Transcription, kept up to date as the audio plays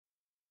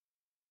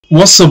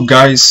What's up,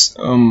 guys?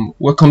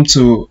 Welcome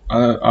to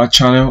our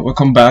channel.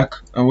 Welcome back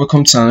and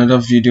welcome to another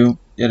video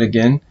yet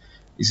again.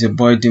 It's your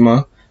boy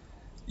Dima.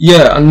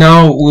 Yeah, and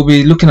now we'll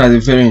be looking at a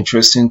very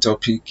interesting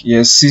topic.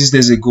 Yes, 6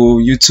 days ago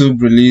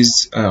YouTube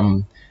released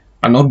an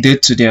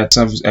update to their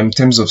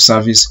terms of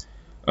service,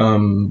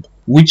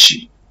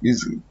 which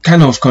is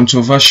kind of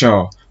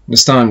controversial.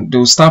 Understand?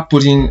 They'll start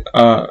putting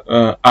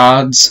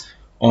ads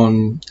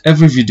on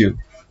every video,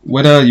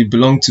 whether you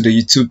belong to the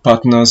YouTube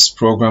Partners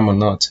program or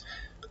not.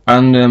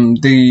 And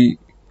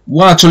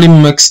what actually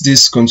makes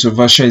this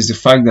controversial is the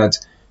fact that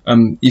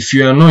if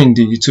you are not in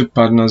the YouTube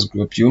Partners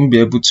group, you won't be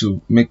able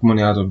to make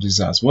money out of these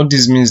ads. What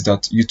this means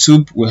that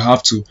YouTube will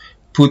have to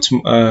put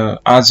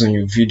ads on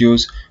your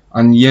videos,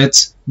 and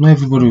yet not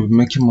everybody will be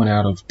making money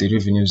out of the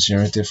revenues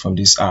generated from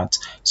these ads.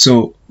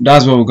 So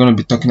that's what we're going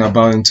to be talking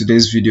about in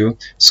today's video.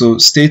 So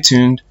stay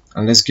tuned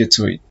and let's get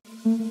to it.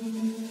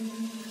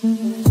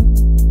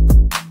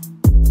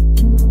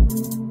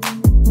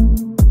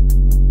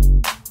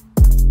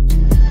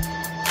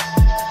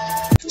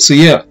 So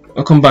yeah,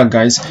 welcome back,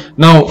 guys.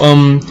 Now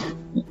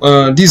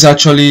this is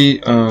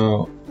actually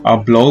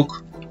our blog.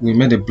 We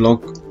made a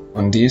blog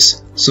on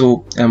this,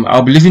 so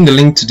I'll be leaving the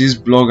link to this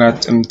blog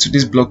to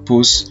this blog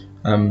post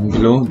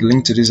below, the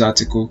link to this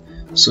article,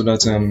 so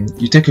that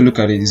you take a look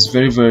at it. It's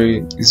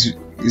very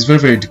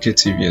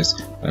educative. Yes,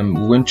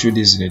 we went through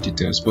this in the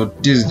details,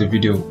 but this is the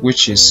video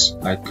which is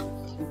like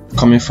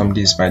coming from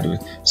this, by the way.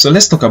 So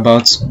let's talk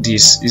about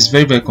this. It's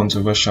very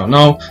controversial.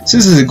 Now, 6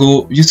 days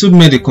ago YouTube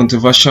made a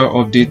controversial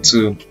update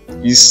to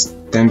its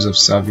terms of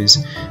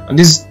service, and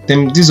this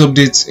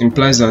update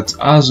implies that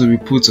ads will be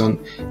put on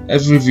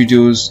every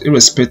videos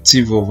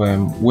irrespective of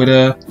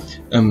whether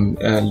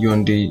you're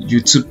on the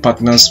YouTube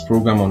Partners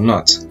program or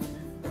not.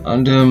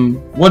 And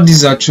what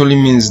this actually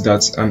means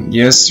that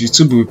yes,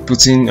 YouTube will be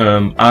putting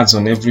ads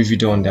on every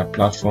video on their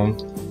platform,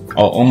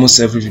 or almost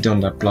every video on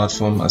that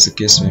platform, as the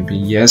case may be.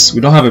 Yes,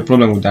 we don't have a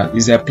problem with that.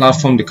 It's their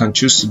platform, they can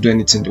choose to do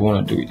anything they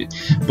want to do with it.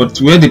 But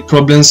where the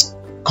problems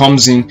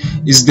comes in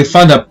is the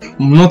fact that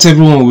not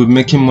everyone will be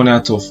making money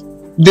out of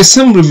the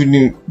same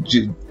revenue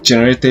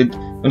generated.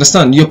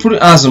 Understand? You're putting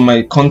ads on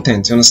my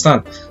content, you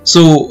understand?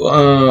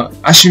 So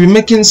I should be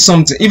making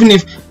something, even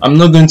if I'm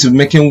not going to be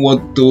making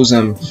what those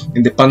in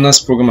the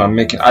partners program are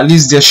making. At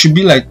least there should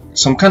be like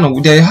some kind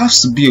of, there has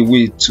to be a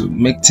way to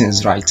make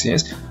things right.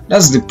 Yes,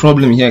 that's the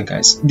problem here,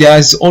 guys. There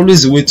is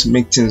always a way to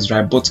make things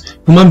right, but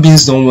human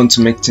beings don't want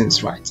to make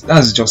things right.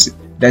 That's just it.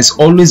 There's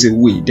always a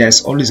way.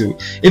 There's always a way.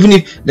 Even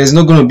if there's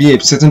not going to be a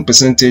certain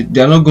percentage,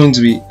 they are not going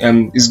to be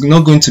it's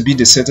not going to be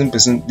the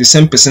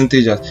same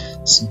percentage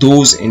as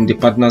those in the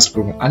partners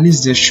program. At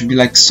least there should be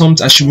like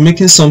something. I should be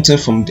making something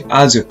from the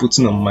ads you're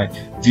putting on my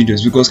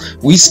videos, because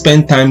we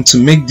spend time to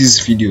make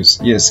these videos.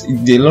 Yes,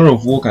 a lot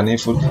of work and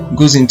effort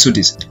goes into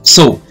this.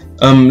 So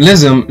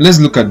let's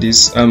look at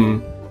this.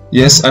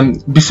 Yes,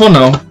 before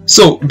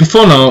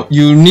now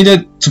you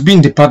needed to be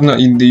in the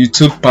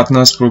YouTube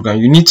Partners program.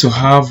 You need to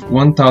have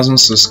 1,000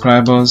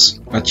 subscribers,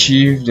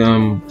 achieved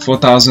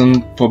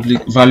 4,000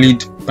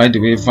 valid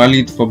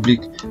public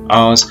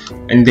hours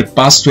in the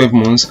past 12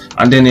 months,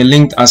 and then a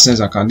linked AdSense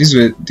account. These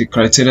were the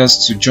criteria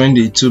to join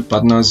the YouTube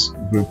Partners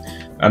group,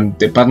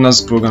 the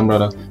partners program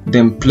rather.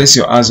 Then place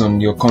your ads on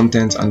your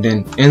content and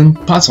then earn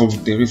part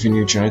of the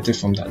revenue generated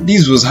from that.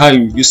 This was how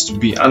it used to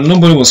be, and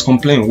nobody was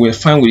complaining. We're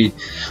fine with it.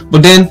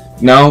 But then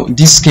now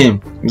this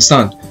came,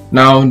 understand?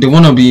 Now they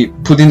want to be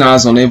putting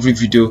ads on every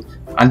video,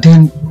 and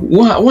then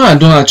what I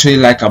don't actually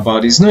like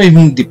about it is not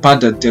even the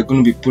part that they're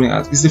going to be putting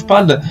ads. It's the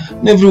part that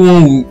not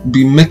everyone will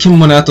be making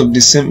money out of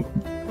the same.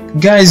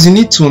 Guys, you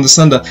need to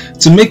understand that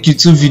to make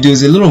YouTube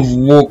videos, a lot of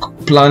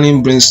work,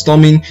 planning,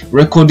 brainstorming,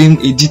 recording,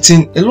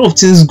 editing, a lot of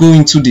things go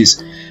into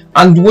this.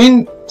 And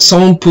when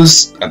someone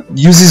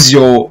uses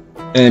your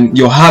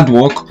hard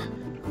work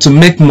to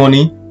make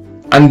money,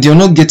 and you're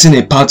not getting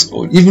a part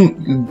or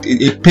even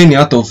a penny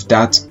out of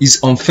that,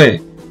 is unfair.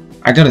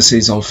 I gotta say,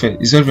 it's unfair.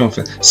 It's very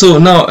unfair. So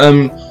now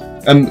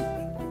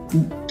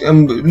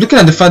looking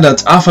at the fact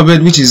that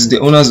Alphabet, which is the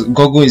owners,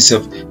 Google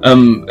itself,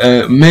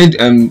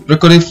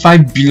 recorded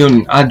 5 billion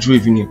in ad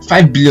revenue.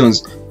 $5 billion,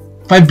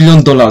 by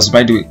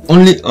the way,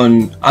 only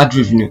on ad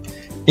revenue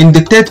in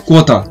the third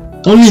quarter.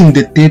 Only in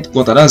the third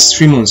quarter, that's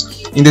 3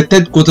 months. In the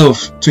third quarter of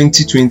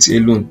 2020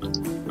 alone,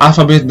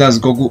 Alphabet, that's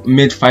Google,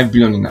 made 5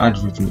 billion in ad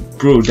revenue.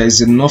 Bro, there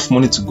is enough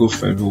money to go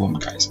for everyone,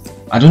 guys.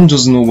 I don't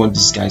just know what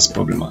this guy's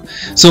problem are.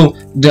 So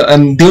the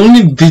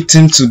only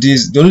victims to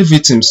this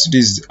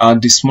are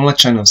the smaller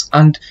channels,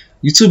 and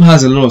YouTube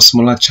has a lot of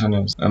smaller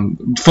channels.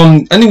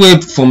 From anywhere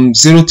from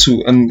 0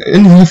 to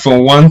anywhere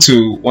from 1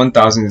 to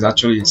 1,000 is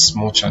actually a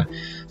small channel.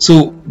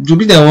 So to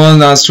be the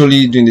one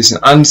actually doing this,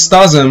 and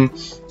stars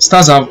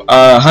have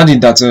had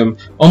it that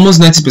almost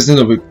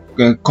 90% of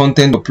the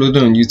content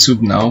uploaded on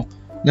YouTube now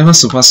never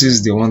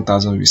surpasses the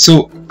 1,000 views.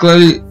 So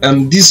clearly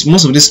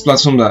most of these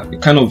platforms are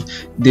kind of,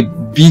 the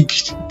big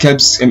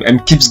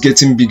keeps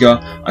getting bigger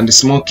and the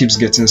small keeps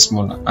getting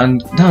smaller,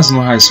 and that's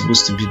not how it's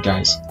supposed to be,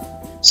 guys.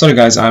 Sorry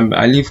guys,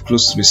 I live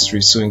close to the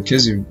street, so in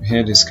case you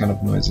hear this kind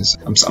of noises,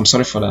 I'm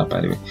sorry for that,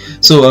 by the way.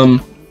 So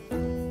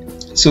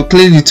So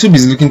clearly YouTube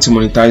is looking to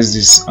monetize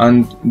this,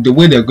 and the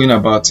way they're going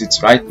about it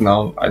right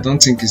now, I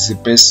don't think is the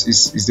best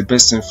is the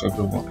best thing for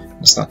everyone.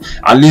 Understand?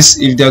 At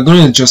least if they're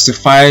going to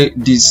justify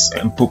this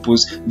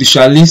purpose, they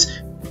should at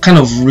least kind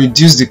of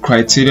reduce the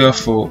criteria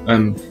for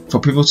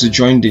people to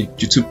join the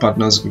YouTube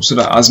partners group, so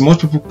that as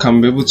much people can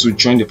be able to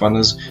join the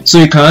partners, so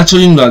you can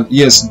actually know that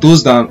yes,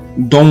 those that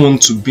don't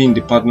want to be in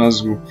the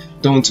partners group,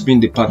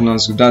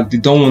 that they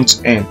don't want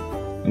to earn.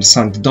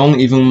 Understand? They don't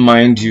even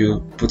mind you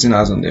putting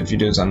ads on their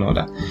videos and all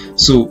that.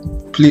 So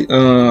please,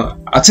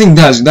 I think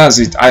that's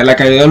it.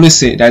 I always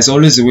say, there's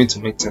always a way to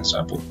make things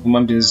right, but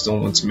human beings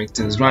don't want to make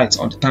things right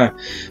all the time.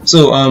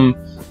 So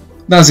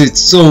that's it.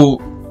 So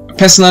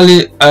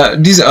personally,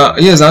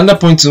 yes, another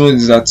point to note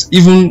is that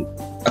even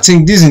I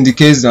think this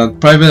indicates that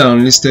private and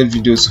unlisted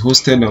videos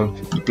hosted on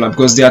the platform,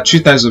 because there are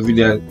three types of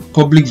video: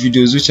 public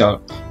videos, which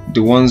are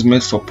the ones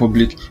made for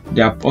public.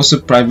 They are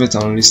also private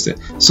and unlisted.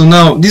 So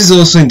now this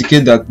also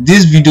indicates that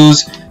these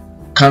videos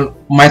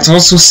might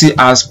also see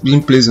as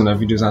being placed on their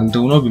videos, and they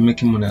will not be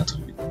making money out of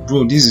it.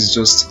 Bro, this is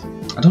just,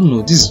 I don't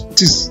know,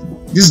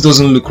 this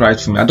doesn't look right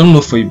for me. I don't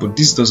know for you, but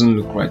this doesn't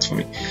look right for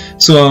me.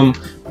 So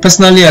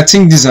personally, I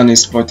think this is an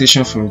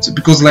exploitation for me too,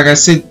 because like I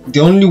said,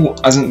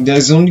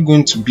 there's only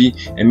going to be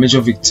a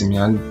major victim,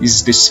 and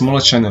it's the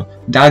smaller channel.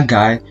 That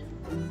guy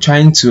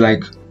trying to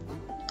like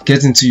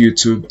get into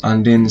YouTube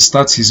and then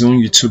start his own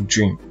YouTube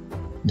dream.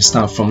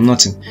 Understand? From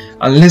nothing.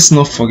 And let's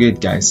not forget,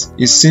 guys,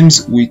 it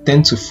seems we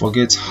tend to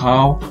forget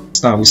how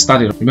we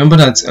started. Remember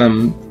that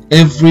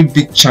every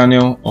big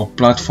channel or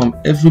platform,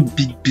 every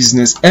big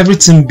business,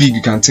 everything big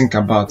you can think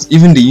about,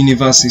 even the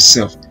universe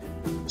itself,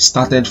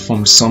 started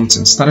from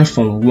something, started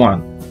from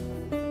one.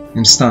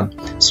 Understand?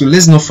 So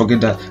let's not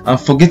forget that. And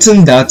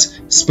forgetting that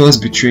spells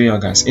betrayal,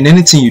 guys. In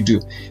anything you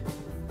do,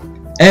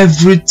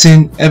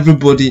 everything,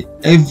 everything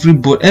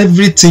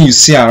you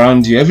see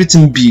around you,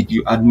 everything big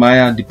you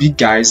admire, the big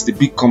guys, the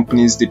big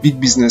companies, the big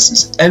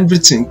businesses,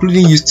 everything,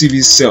 including YouTube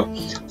itself,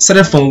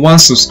 started from one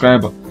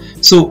subscriber.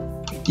 So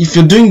if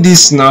you're doing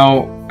this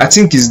now, I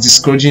think it's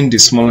discouraging the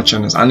smaller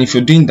channels, and if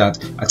you're doing that,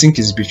 I think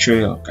it's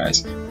betrayal,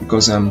 guys,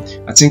 because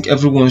I think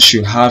everyone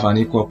should have an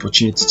equal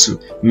opportunity to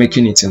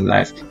making it in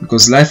life,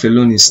 because life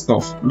alone is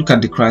tough. Look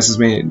at the crisis.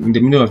 When in the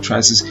middle of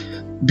crisis,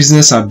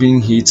 business are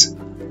being hit,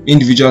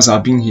 individuals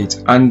are being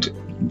hit, and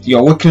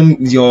you're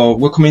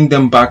welcoming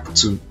them back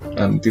to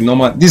the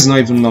normal. This is not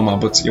even normal,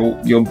 but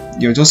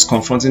you're just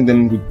confronting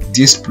them with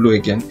this blow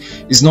again.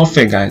 It's not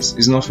fair, guys.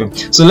 It's not fair.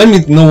 So let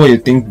me know what you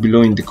think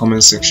below in the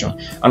comment section,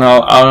 and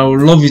I'll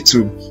love you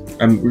to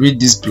read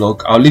this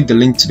blog. I'll leave the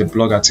link to the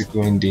blog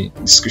article in the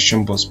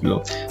description box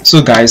below.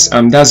 So guys,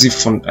 that's it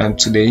for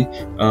today.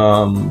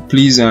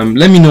 Please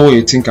let me know what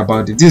you think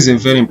about it. This is a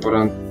very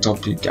important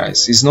topic,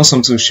 guys. It's not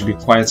something we should be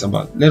quiet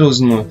about. Let us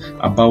know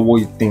about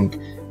what you think,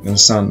 you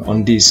understand,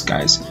 on this,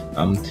 guys.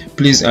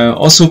 Please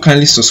also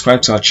kindly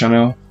subscribe to our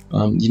channel.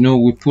 You know,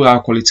 we put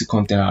our quality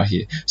content out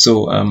here,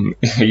 so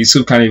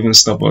YouTube can't even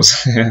stop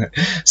us.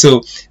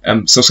 So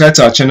subscribe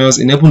to our channels,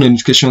 enable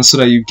notifications so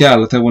that you get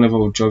alerted whenever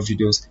we drop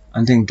videos.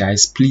 And then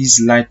guys,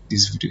 please like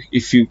this video.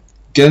 If you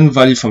get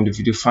value from the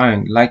video,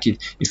 fine, like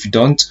it. If you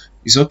don't,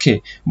 it's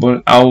okay,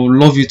 but I would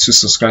love you to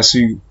subscribe, so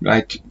you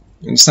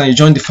understand, you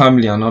join the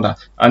family and all that.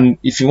 And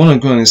if you want to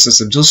go on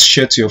Instagram, just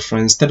share to your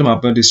friends, tell them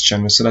about this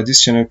channel, so that this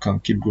channel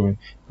can keep growing.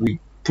 We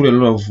put a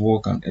lot of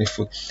work and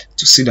effort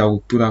to see that we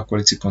put our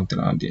quality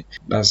content out there.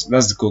 That's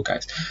the goal,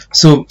 guys.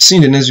 So see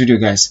you in the next video,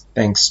 guys.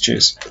 Thanks.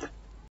 Cheers.